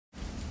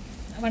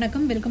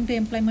வணக்கம், welcome to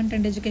employment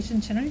and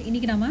education channel.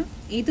 இன்றைக்கி நம்ம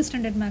 8th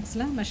ஸ்டாண்டர்ட்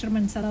மேக்ஸில்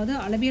மெஷர்மெண்ட்ஸ், அதாவது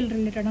அளவியல்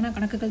ரிலேட்டடான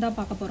கணக்குகள் தான்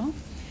பார்க்க போகிறோம்.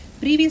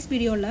 ப்ரீவியஸ்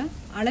வீடியோவில்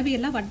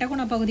அளவியலில்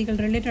வட்டக்கோண பகுதிகள்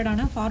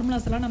ரிலேட்டடான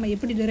ஃபார்முலாஸ் எல்லாம் நம்ம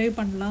எப்படி டிரைவ்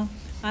பண்ணலாம்,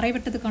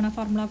 அரைவட்டத்துக்கான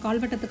ஃபார்முலா,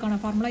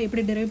 கால்வட்டத்துக்கான ஃபார்முலா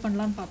எப்படி டிரைவ்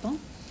பண்ணலான்னு பார்த்தோம்.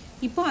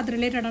 இப்போது அது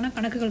ரிலேட்டடான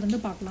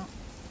கணக்குகள் பார்க்கலாம்.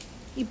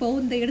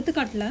 இப்போது இந்த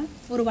எடுத்துக்காட்டில்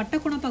ஒரு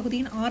வட்டக்கோண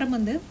பகுதியின் ஆரம்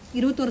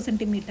 21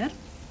 சென்டிமீட்டர்,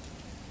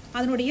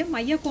 அதனுடைய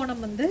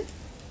மையக்கோணம்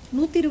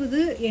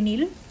 120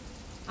 எனில்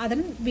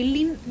அதன்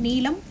வில்லின்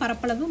நீளம்,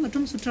 பரப்பளவு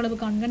மற்றும் சுற்றளவு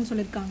காண்கன்னு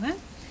சொல்லியிருக்காங்க.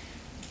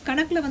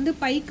 கணக்கில்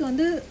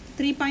பைக்கு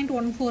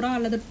 3.14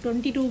 அல்லது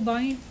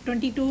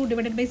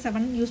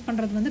 22/7 யூஸ்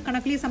பண்ணுறது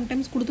கணக்குலேயே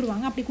சம்டைம்ஸ்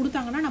கொடுத்துருவாங்க. அப்படி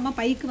கொடுத்தாங்கன்னா நம்ம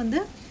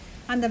பைக்கு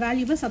அந்த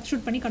வேல்யூவை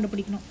சப்ஸ்டியூட் பண்ணி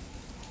கண்டுபிடிக்கணும்.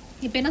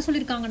 இப்போ என்ன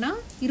சொல்லியிருக்காங்கன்னா,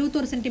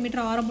 21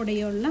 சென்டிமீட்டர்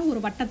ஆரமுடைய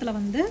ஒரு வட்டத்தில்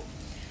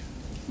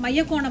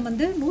மையக்கோணம்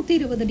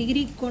 120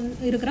 டிகிரி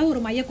இருக்கிற ஒரு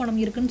மையக்கோணம்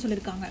இருக்குதுன்னு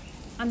சொல்லியிருக்காங்க.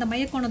 அந்த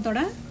மையக்கோணத்தோட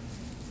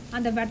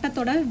அந்த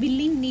வட்டத்தோட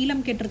வில்லின்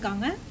நீளம்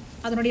கேட்டிருக்காங்க,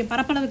 அதனுடைய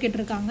பரப்பளவு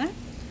கேட்டிருக்காங்க,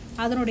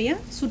 அதனுடைய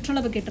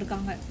சுற்றளவு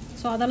கேட்டிருக்காங்க.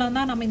 ஸோ அதெல்லாம்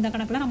தான் நம்ம இந்த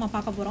கணக்கில் நம்ம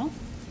பார்க்க போகிறோம்.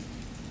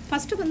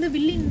 ஃபஸ்ட்டு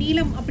வில்லின்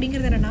நீளம்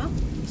அப்படிங்கிறது என்னென்னா,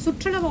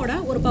 சுற்றளவோட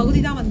ஒரு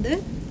பகுதி தான்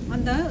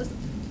அந்த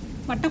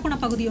வட்டக்கோண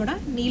பகுதியோட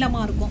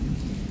நீளமாக இருக்கும்.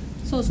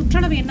 ஸோ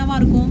சுற்றளவு என்னவாக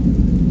இருக்கும்,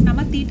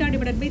 நம்ம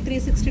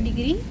θ/360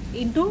 டிகிரி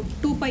இன்ட்டு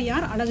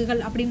 2πr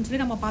அலகுகள் அப்படின்னு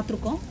சொல்லி நம்ம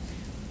பார்த்துருக்கோம்.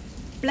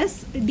 ப்ளஸ்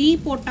டி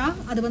போட்டால்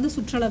அது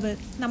சுற்றளவு.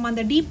 நம்ம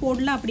அந்த டி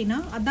போடல அப்படின்னா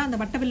அதுதான் அந்த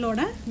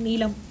வட்டவில்லோட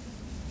நீளம்.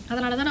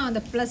 அதனால தான் நான்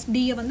அந்த ப்ளஸ்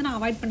டியை நான்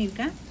அவாய்ட்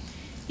பண்ணியிருக்கேன்.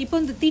 இப்போ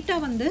இந்த தீட்டா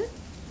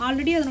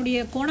ஆல்ரெடி அதனுடைய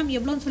கோணம்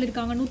எவ்வளோன்னு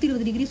சொல்லியிருக்காங்க,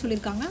 120 டிகிரி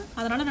சொல்லியிருக்காங்க.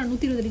 அதனால் நான்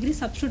 120 டிகிரி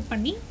சப்ஸ்டியூட்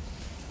பண்ணி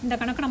இந்த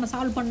கணக்கை நம்ம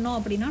சால்வ் பண்ணோம்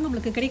அப்படின்னா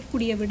நம்மளுக்கு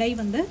கிடைக்கக்கூடிய விடை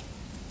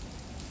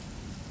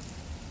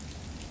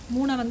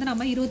 3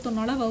 நம்ம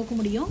 21ஆல் வகுக்க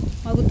முடியும்.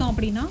 வகுத்தோம்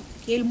அப்படின்னா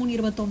 7 3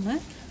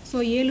 21. ஸோ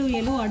 7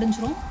 7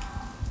 அடிஞ்சிரும்.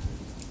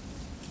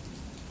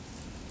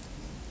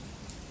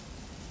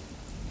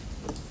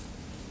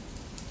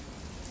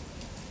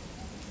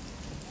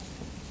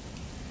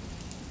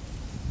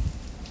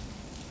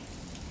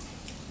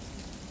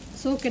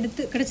 ஸோ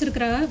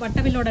கிடைச்சிருக்கிற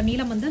வட்டவில்லோட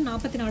நீளம்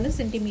 44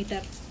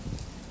 சென்டிமீட்டர்.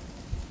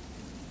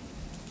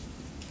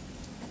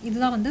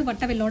 இதுதான்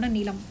வட்டவில்லோட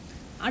நீளம்.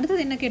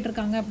 அடுத்தது என்ன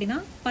கேட்டிருக்காங்க அப்படின்னா,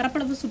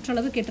 பரப்பளவு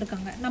சுற்றளவு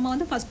கேட்டிருக்காங்க.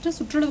 நம்ம ஃபஸ்ட்டு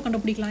சுற்றளவு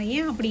கண்டுபிடிக்கலாம்.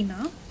 ஏன் அப்படின்னா,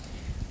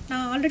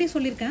 நான் ஆல்ரெடி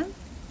சொல்லியிருக்கேன்,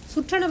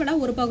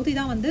 சுற்றளவில் ஒரு பகுதி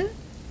தான்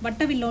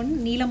வட்டவில்லோன்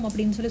நீளம்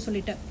அப்படின்னு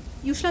சொல்லிட்டு.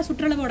 யூஸ்வலாக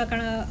சுற்றளவோட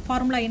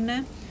ஃபார்முலா என்ன,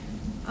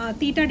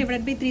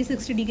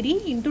 θ/360 degree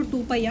into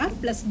 2πr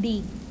plus D.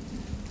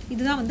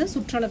 இதுதான்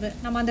சுற்றளவு.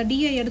 நம்ம அந்த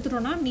டியை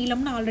எடுத்துட்டோம்னா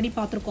நீளம்னு ஆல்ரெடி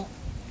பார்த்துருக்கோம்.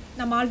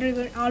 நம்ம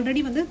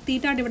ஆல்ரெடி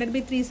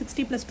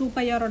θ/360 ப்ளஸ்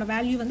 2πரோட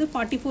வேல்யூ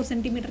 44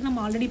 சென்டிமீட்டர்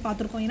நம்ம ஆல்ரெடி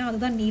பார்த்துருக்கோம். ஏன்னா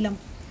அதுதான் நீளம்.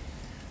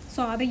 ஸோ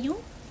அதையும்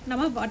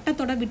நம்ம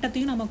வட்டத்தோட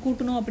விட்டத்தையும் நம்ம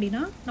கூட்டணும்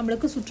அப்படின்னா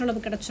நம்மளுக்கு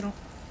சுற்றளவு கிடச்சிரும்.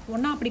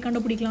 ஒன்றா அப்படி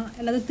கண்டுபிடிக்கலாம்,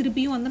 அல்லது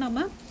திருப்பியும்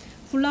நம்ம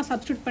ஃபுல்லாக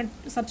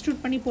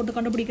சப்ஸ்டியூட் பண்ணி போட்டு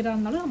கண்டுபிடிக்கிறதா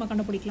இருந்தாலும் நம்ம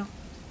கண்டுபிடிக்கலாம்.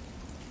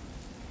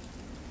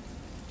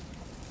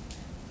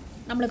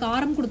 நம்மளுக்கு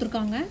ஆரம்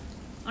கொடுத்துருக்காங்க,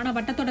 ஆனால்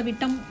வட்டத்தோட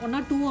விட்டம் ஒன்றா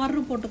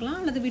 2r போட்டுக்கலாம்,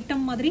 அல்லது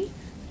விட்டம் மாதிரி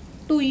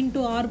 2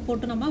 × r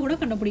போட்டு நம்ம கூட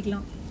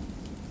கண்டுபிடிக்கலாம்.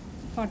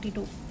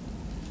 42.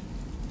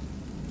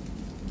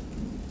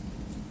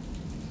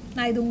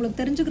 நான் இது உங்களுக்கு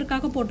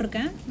தெரிஞ்சுக்கிறதுக்காக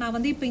போட்டிருக்கேன்.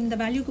 நான் இப்போ இந்த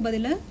வேல்யூக்கு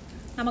பதில்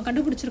நம்ம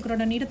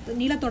கண்டுபிடிச்சிருக்கிறோட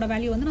நீளத்தோட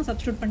வேல்யூ நான்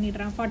சப்ஸ்டியூட்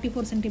பண்ணிடுறேன்,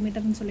 44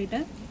 சென்டிமீட்டர்னு சொல்லிட்டு.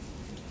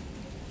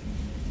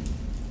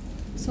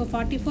 So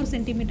 44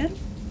 centimeter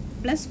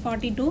plus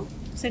 42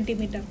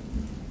 centimetre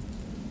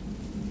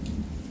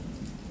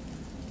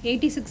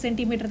 86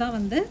 centimetre தான்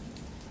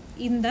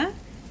இந்த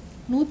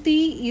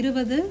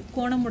 120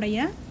 கோணமுடைய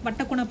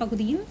வட்டக்கோண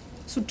பகுதியின்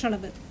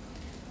சுற்றளவு.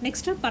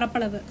 நெக்ஸ்ட்டு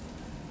பரப்பளவு.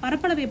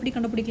 பரப்பளவு எப்படி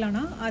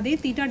கண்டுபிடிக்கலாம்னா, அதே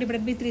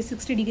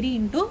θ/360 டிகிரி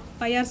இன்ட்டு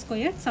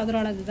πr² சதுர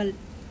அலகுகள்.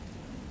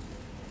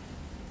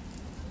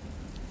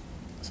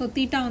 ஸோ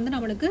தீட்டா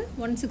நம்மளுக்கு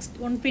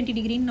 120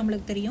 டிகிரின்னு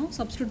நம்மளுக்கு தெரியும்.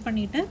 சப்ஸ்டியூட்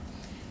பண்ணிவிட்டு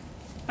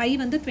பை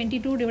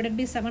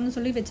 22/7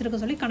 சொல்லி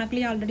வச்சுருக்க சொல்லி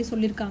கணக்குலேயே ஆல்ரெடி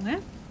சொல்லியிருக்காங்க.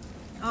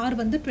 R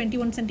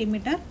 21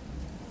 centimetre.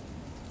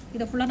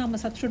 இதை ஃபுல்லாக நம்ம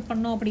சப்ஸ்டியூட்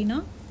பண்ணோம் அப்படின்னா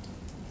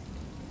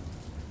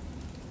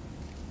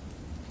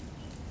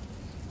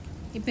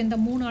இப்போ இந்த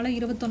 3ஆல்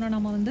 21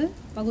 நம்ம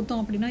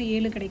வகுத்தோம் அப்படின்னா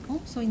 7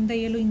 கிடைக்கும். ஸோ இந்த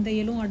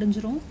 7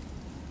 அடிஞ்சிரும்.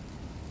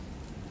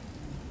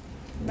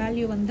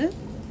 வேல்யூ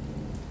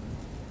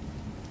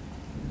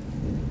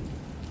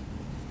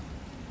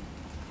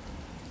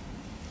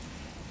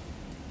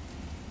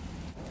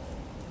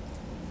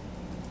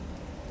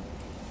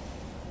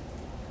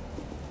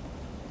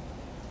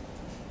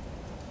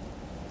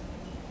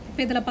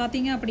இப்போ இதில்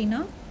பார்த்தீங்க அப்படின்னா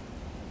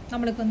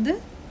நம்மளுக்கு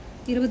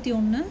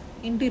 21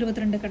 ×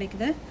 22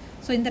 கிடைக்குது.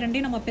 ஸோ இந்த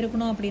ரெண்டையும் நம்ம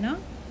பெருக்கணும் அப்படின்னா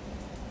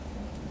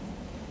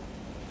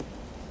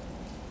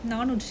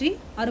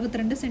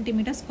 462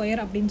 சென்டிமீட்டர்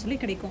ஸ்கொயர் அப்படின்னு சொல்லி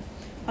கிடைக்கும்.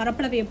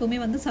 பரப்பளவு எப்போவுமே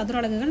சதுர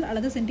அலகுகள்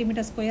அல்லது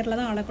சென்டிமீட்டர் ஸ்கொயரில்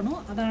தான் அளக்கணும்.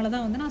 அதனால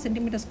தான் நான்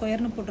சென்டிமீட்டர்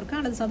ஸ்கொயர்னு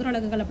போட்டிருக்கேன், அல்லது சதுர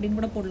அலகுகள் அப்படின்னு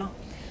கூட போடலாம்.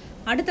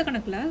 அடுத்த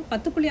கணக்கில்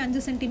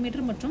 10.5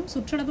 சென்டிமீட்டர் மற்றும்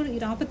சுற்றளவு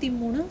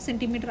 43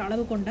 சென்டிமீட்டர்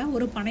அளவு கொண்ட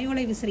ஒரு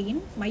பனையோலை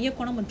விசிறியின்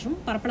மையக்கோணம் மற்றும்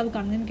பரப்பளவு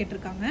காண்கன்னு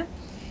கேட்டிருக்காங்க.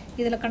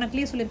 இதில்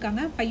கணக்குலேயே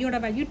சொல்லியிருக்காங்க, பையோட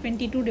வேல்யூ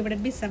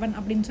 22/7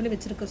 அப்படின்னு சொல்லி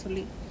வச்சுருக்க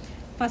சொல்லி.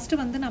 ஃபஸ்ட்டு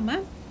வந்து நம்ம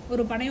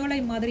ஒரு பனையோலை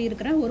மாதிரி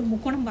இருக்கிற ஒரு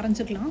முக்கோணம்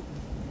வரைஞ்சிக்கலாம்.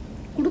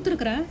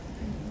 கொடுத்துருக்கிற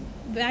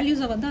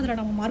வேல்யூஸை வந்து அதில்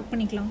நம்ம மார்க்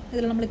பண்ணிக்கலாம்.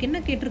 இதில் நம்மளுக்கு என்ன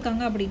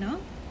கேட்டிருக்காங்க அப்படின்னா,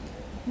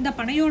 இந்த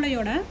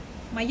பனையோலையோட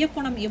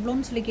மையக்கோணம்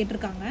எவ்வளோன்னு சொல்லி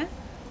கேட்டிருக்காங்க.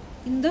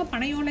 இந்த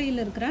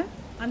பனையோலையில் இருக்கிற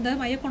அந்த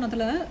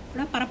மையக்கோணத்தில்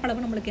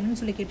பரப்பளவு நம்மளுக்கு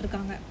என்னன்னு சொல்லி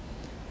கேட்டிருக்காங்க.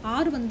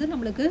 ஆர் வந்து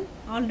நம்மளுக்கு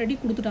ஆல்ரெடி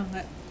கொடுத்துட்டாங்க.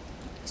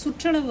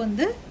 சுற்றளவு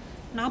வந்து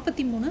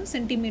 43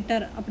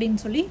 சென்டிமீட்டர் அப்படின்னு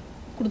சொல்லி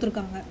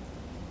கொடுத்துருக்காங்க.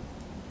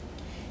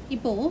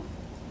 இப்போது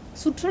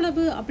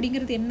சுற்றளவு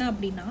அப்படிங்கிறது என்ன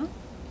அப்படின்னா,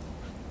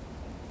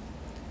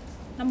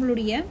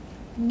 நம்மளுடைய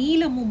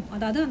நீளமும்,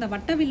 அதாவது அந்த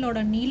வட்டவில்லோட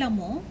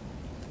நீளமும்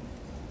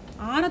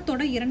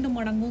ஆரத்தோட 2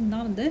 மடங்கும்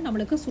தான் வந்து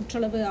நம்மளுக்கு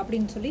சுற்றளவு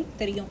அப்படின்னு சொல்லி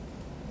தெரியும்.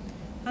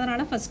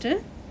 அதனால் ஃபஸ்ட்டு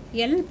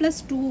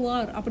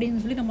L+2R அப்படின்னு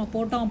சொல்லி நம்ம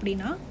போட்டோம்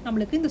அப்படின்னா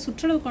நம்மளுக்கு இந்த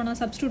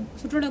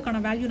சுற்றளவுக்கான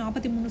வேல்யூ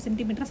 43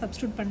 சென்டிமீட்டரை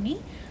சப்ஸ்டியூட் பண்ணி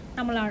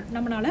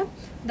நம்மளால்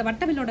இந்த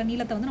வட்டவில்லோட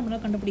நீளத்தை வந்து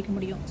நம்மளால் கண்டுபிடிக்க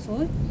முடியும். ஸோ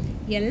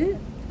எல்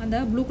அந்த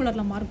ப்ளூ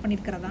கலரில் மார்க்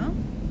பண்ணியிருக்கிறதா,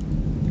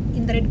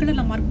 இந்த ரெட்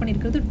கலரில் மார்க்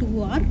பண்ணியிருக்கிறது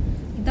 2R.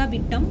 இதான்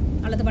விட்டம்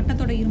அல்லது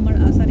வட்டத்தோட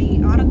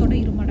ஆரத்தோட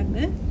 2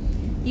 மடங்கு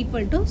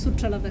ஈக்குவல் டு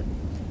சுற்றளவு.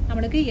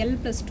 நம்மளுக்கு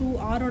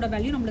L+2Rோட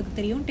வேல்யூ நம்மளுக்கு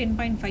தெரியும்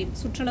 10.5.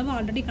 சுற்றளவு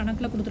ஆல்ரெடி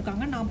கணக்கில்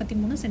கொடுத்துருக்காங்க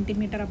 43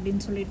 சென்டிமீட்டர்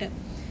அப்படின்னு சொல்லிட்டு.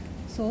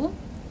 ஸோ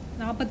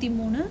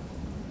 43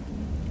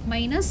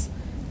 மைனஸ்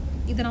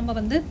இதை நம்ம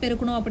வந்து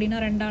பெருக்கணும் அப்படின்னா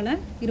 2ஆல்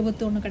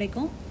 21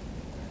 கிடைக்கும்.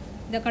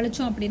 இதை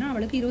கழிச்சோம் அப்படின்னா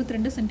நம்மளுக்கு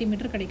 22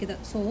 சென்டிமீட்டர் கிடைக்குது.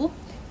 ஸோ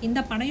இந்த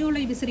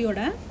பனையோலை விசிறியோட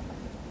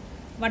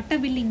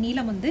வட்டவில்லின்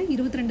நீளம் வந்து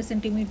 22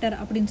 சென்டிமீட்டர்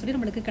அப்படின்னு சொல்லி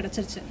நம்மளுக்கு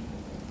கிடச்சிருச்சு.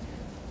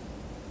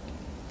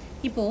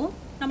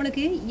 இப்போது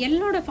நம்மளுக்கு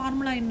எல்லோட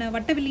ஃபார்முலா என்ன,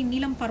 வட்டவில்லின்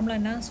நீளம் ஃபார்முலா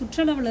என்ன,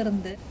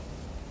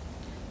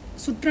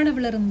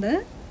 சுற்றளவுலேருந்து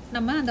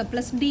நம்ம அந்த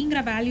 +Dங்கிற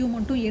வேல்யூ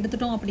மட்டும்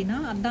எடுத்துட்டோம் அப்படின்னா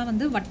அதுதான்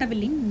வந்து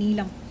வட்டவில்லின்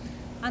நீளம்.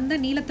 அந்த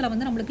நீளத்தில்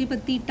வந்து நம்மளுக்கு இப்போ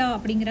தீட்டா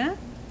அப்படிங்கிற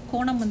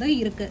கோணம் வந்து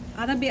இருக்குது.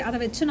 அதை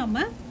வச்சு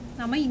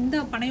நம்ம இந்த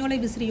பனையோலை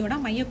விசிறியோட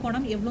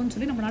மையக்கோணம் எவ்வளோன்னு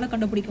சொல்லி நம்மளால்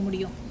கண்டுபிடிக்க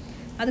முடியும்.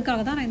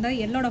 அதுக்காக தான் நான் இந்த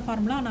எல்லோட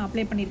ஃபார்முலா நான்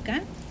அப்ளை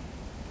பண்ணியிருக்கேன்.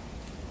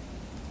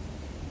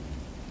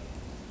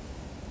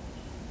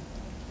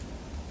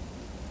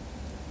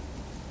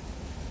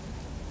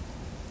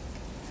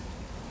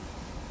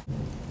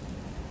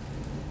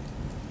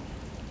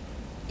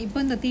 இப்போ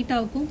இந்த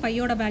தீட்டாவுக்கும்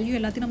பையோட வேல்யூ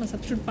எல்லாத்தையும் நம்ம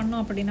சப்ஸ்டியூட்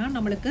பண்ணோம் அப்படின்னா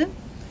நம்மளுக்கு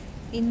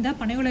இந்த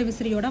பனையோலை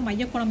விசிறியோட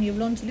மையக்கோணம்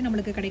எவ்வளோன்னு சொல்லி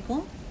நம்மளுக்கு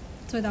கிடைக்கும்.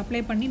 ஸோ இதை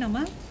அப்ளை பண்ணி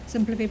நம்ம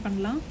சிம்பிளிஃபை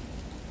பண்ணலாம்.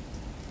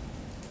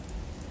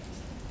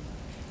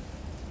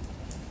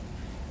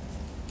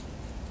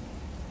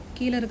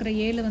 கீழே இருக்கிற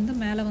 7 வந்து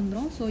மேலே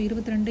வந்துடும். ஸோ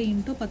 22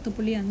 ×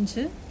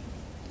 10.5.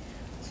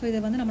 ஸோ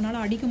இதை வந்து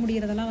நம்மளால் அடிக்க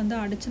முடிகிறதெல்லாம் வந்து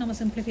அடித்து நம்ம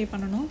சிம்பிளிஃபை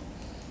பண்ணணும்.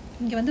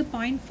 இங்கே வந்து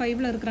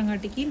 0.5ல்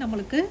இருக்கிறங்காட்டிக்கு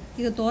நம்மளுக்கு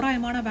இது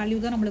தோராயமான வேல்யூ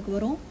தான் நம்மளுக்கு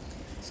வரும்.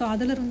 ஸோ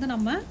அதிலிருந்து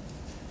நம்ம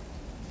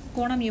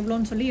கோணம்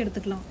எவ்வளோன்னு சொல்லி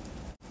எடுத்துக்கலாம்.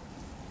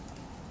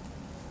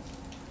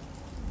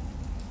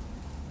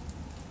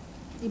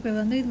 இப்போ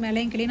வந்து இது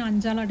மேலேயும் கீழே நான்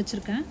 5ஆல்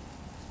அடிச்சிருக்கேன்.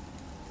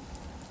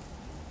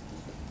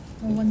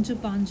 5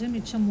 5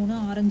 மிச்சம் 3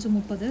 6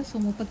 30. ஸோ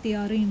 36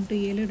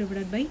 × 7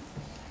 /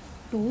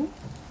 2.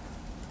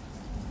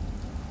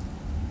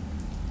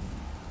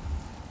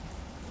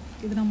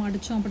 இது நம்ம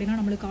அடித்தோம் அப்படின்னா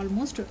நம்மளுக்கு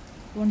ஆல்மோஸ்ட்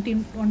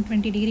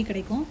 120 டிகிரி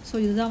கிடைக்கும். ஸோ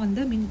இதுதான்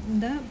வந்து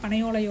இந்த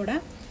பனையோலையோட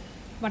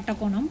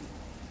வட்டக்கோணம்.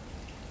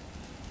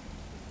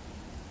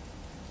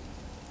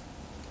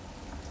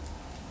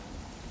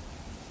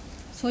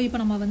 ஸோ இப்போ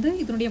நம்ம வந்து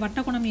இதனுடைய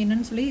வட்டக்கோணம்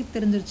என்னன்னு சொல்லி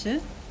தெரிஞ்சிருச்சு.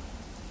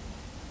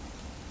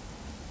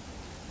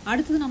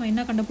 அடுத்தது நம்ம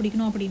என்ன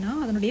கண்டுபிடிக்கணும் அப்படின்னா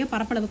அதனுடைய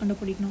பரப்பளவு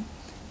கண்டுபிடிக்கணும்.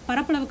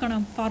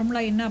 பரப்பளவுக்கான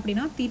ஃபார்முலா என்ன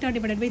அப்படின்னா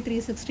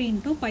θ/360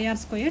 ×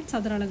 πr²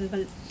 சதுர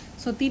அலகுகள்.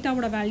 ஸோ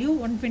தீட்டாவோட வேல்யூ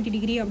 120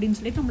 டிகிரி அப்படின்னு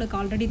சொல்லிட்டு நம்மளுக்கு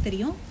ஆல்ரெடி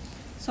தெரியும்.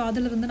 ஸோ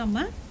அதிலிருந்து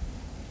நம்ம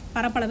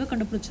பரப்பளவு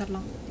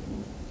கண்டுபிடிச்சிடலாம்.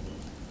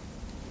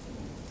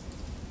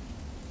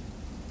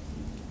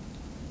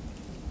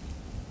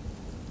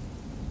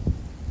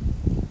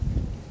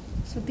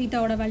 ஸோ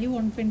தீட்டாவோட வேல்யூ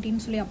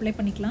 120ன்னு சொல்லி அப்ளை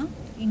பண்ணிக்கலாம்.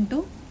 இன்ட்டு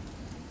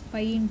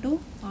பை இன்ட்டு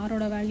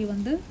ஆரோட வேல்யூ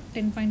வந்து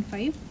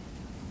 10.5.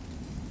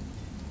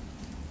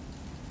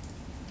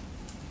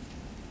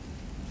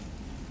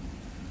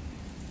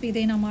 இப்போ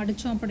இதை நம்ம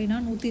அடித்தோம் அப்படின்னா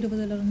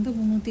 120லேருந்து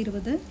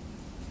 320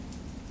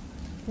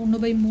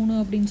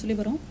 1/3 அப்படின்னு சொல்லி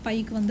வரும்.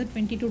 பைக்கு வந்து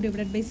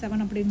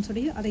 22/7 அப்படின்னு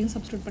சொல்லி அதையும்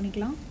சப்ஸ்டியூட்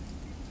பண்ணிக்கலாம்.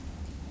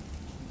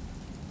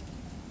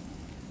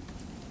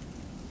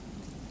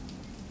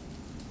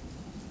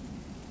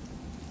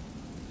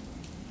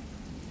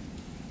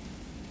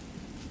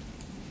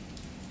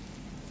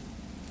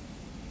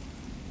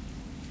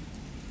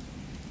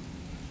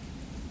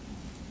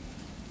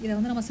 இதை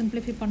வந்து நம்ம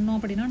சிம்பிளிஃபை பண்ணோம்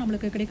அப்படின்னா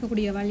நம்மளுக்கு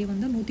கிடைக்கக்கூடிய வேல்யூ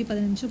வந்து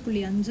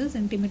 115.5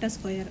 சென்டிமீட்டர்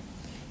ஸ்கொயர்.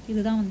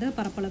 இதுதான் வந்து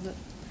பரப்பளவு.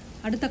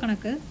 அடுத்த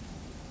கணக்கு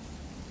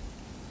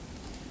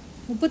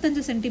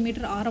 35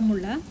 சென்டிமீட்டர்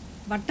ஆரமுள்ள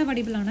வட்ட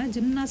வடிவிலான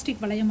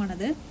ஜிம்னாஸ்டிக்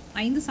வளையமானது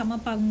 5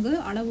 சமபங்கு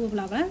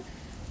அளவுகளாக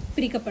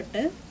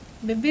பிரிக்கப்பட்டு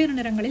வெவ்வேறு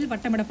நிறங்களில்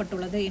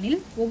வட்டமிடப்பட்டுள்ளது எனில்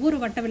ஒவ்வொரு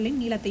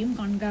வட்டவில்லின் நீளத்தையும்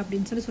காண்க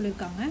அப்படின்னு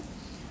சொல்லியிருக்காங்க.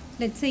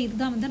 லெட்ஸே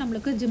இதுதான் வந்து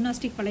நம்மளுக்கு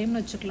ஜிம்னாஸ்டிக் வளையம்னு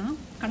வச்சுக்கலாம்.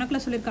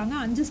 கணக்கில் சொல்லியிருக்காங்க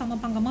 5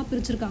 சமபங்கமாக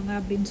பிரிச்சிருக்காங்க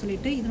அப்படின்னு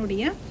சொல்லிட்டு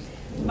இதனுடைய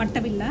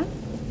வட்டவில்லை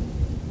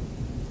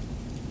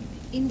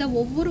இந்த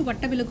ஒவ்வொரு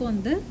வட்டவிலுக்கும்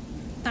வந்து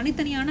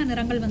தனித்தனியான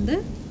நிறங்கள் வந்து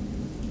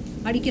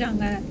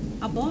அடிக்கிறாங்க.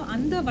 அப்போது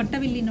அந்த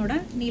வட்டவில்லினோட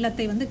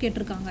நீளத்தை வந்து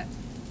கேட்டிருக்காங்க.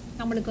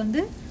 நம்மளுக்கு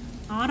வந்து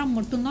ஆரம்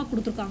மட்டும்தான்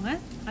கொடுத்துருக்காங்க,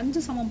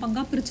 5 சம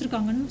பங்காக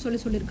பிரிச்சுருக்காங்கன்னு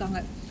சொல்லியிருக்காங்க.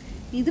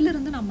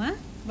 இதிலிருந்து நம்ம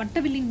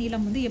வட்டவில்லின்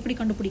நீளம் வந்து எப்படி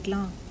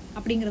கண்டுபிடிக்கலாம்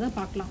அப்படிங்கிறத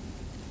பார்க்கலாம்.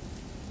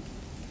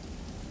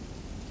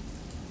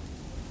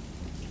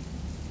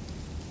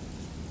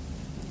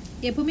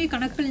 எப்பவுமே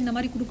கணக்குகள் இந்த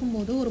மாதிரி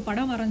கொடுக்கும்போது ஒரு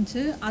படம்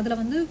வரைஞ்சி அதில்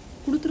வந்து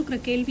கொடுத்துருக்குற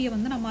கேள்வியை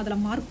வந்து நம்ம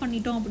அதில் மார்க்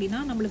பண்ணிட்டோம் அப்படின்னா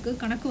நம்மளுக்கு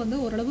கணக்கு வந்து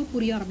ஓரளவு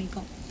புரிய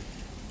ஆரம்பிக்கும்.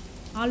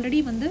 ஆல்ரெடி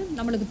வந்து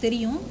நம்மளுக்கு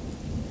தெரியும்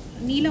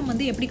நீளம்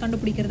வந்து எப்படி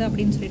கண்டுபிடிக்கிறது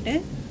அப்படின்னு சொல்லிட்டு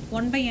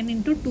 1/n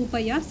 ×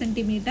 2πr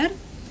சென்டிமீட்டர்.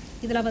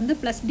 இதில் வந்து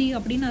 +d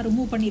அப்படின்னு நான்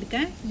ரிமூவ்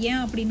பண்ணியிருக்கேன்.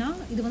 ஏன் அப்படின்னா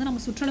இது வந்து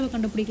நம்ம சுற்றளவு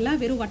கண்டுபிடிக்கல,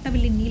 வெறும்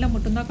வட்டவில்லின் நீளம்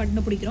மட்டும்தான்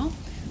கண்டுபிடிக்கிறோம்.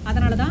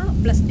 அதனால தான்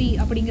 +d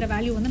அப்படிங்கிற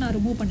வேல்யூ வந்து நான்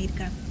ரிமூவ்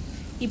பண்ணியிருக்கேன்.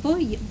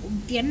 இப்போது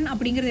n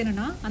அப்படிங்கிறது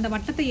என்னென்னா அந்த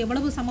வட்டத்தை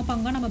எவ்வளவு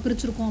சமப்பங்காக நம்ம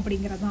பிரிச்சுருக்கோம்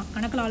அப்படிங்கிறது தான்.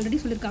 கணக்கில் ஆல்ரெடி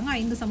சொல்லியிருக்காங்க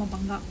 5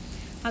 சமப்பங்கா.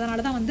 அதனால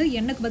தான் வந்து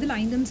எண்ணுக்கு பதில்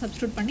 5ன்னு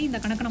சப்ஸ்டியூட் பண்ணி இந்த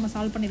கணக்கை நம்ம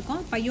சால்வ்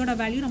பண்ணியிருக்கோம். பையோட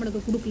வேல்யூ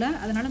நம்மளுக்கு கொடுக்கல,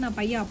 அதனால் நான்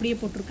பையை அப்படியே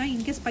போட்டிருக்கேன்.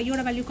 இன்கேஸ்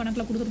பையோட வேல்யூ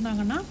கணக்கில்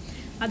கொடுத்துருந்தாங்கன்னா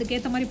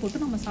அதுக்கேற்ற மாதிரி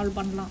போட்டு நம்ம சால்வ்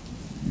பண்ணலாம்.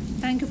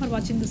 தேங்க்யூ ஃபார்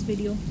வாட்சிங் திஸ்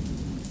வீடியோ.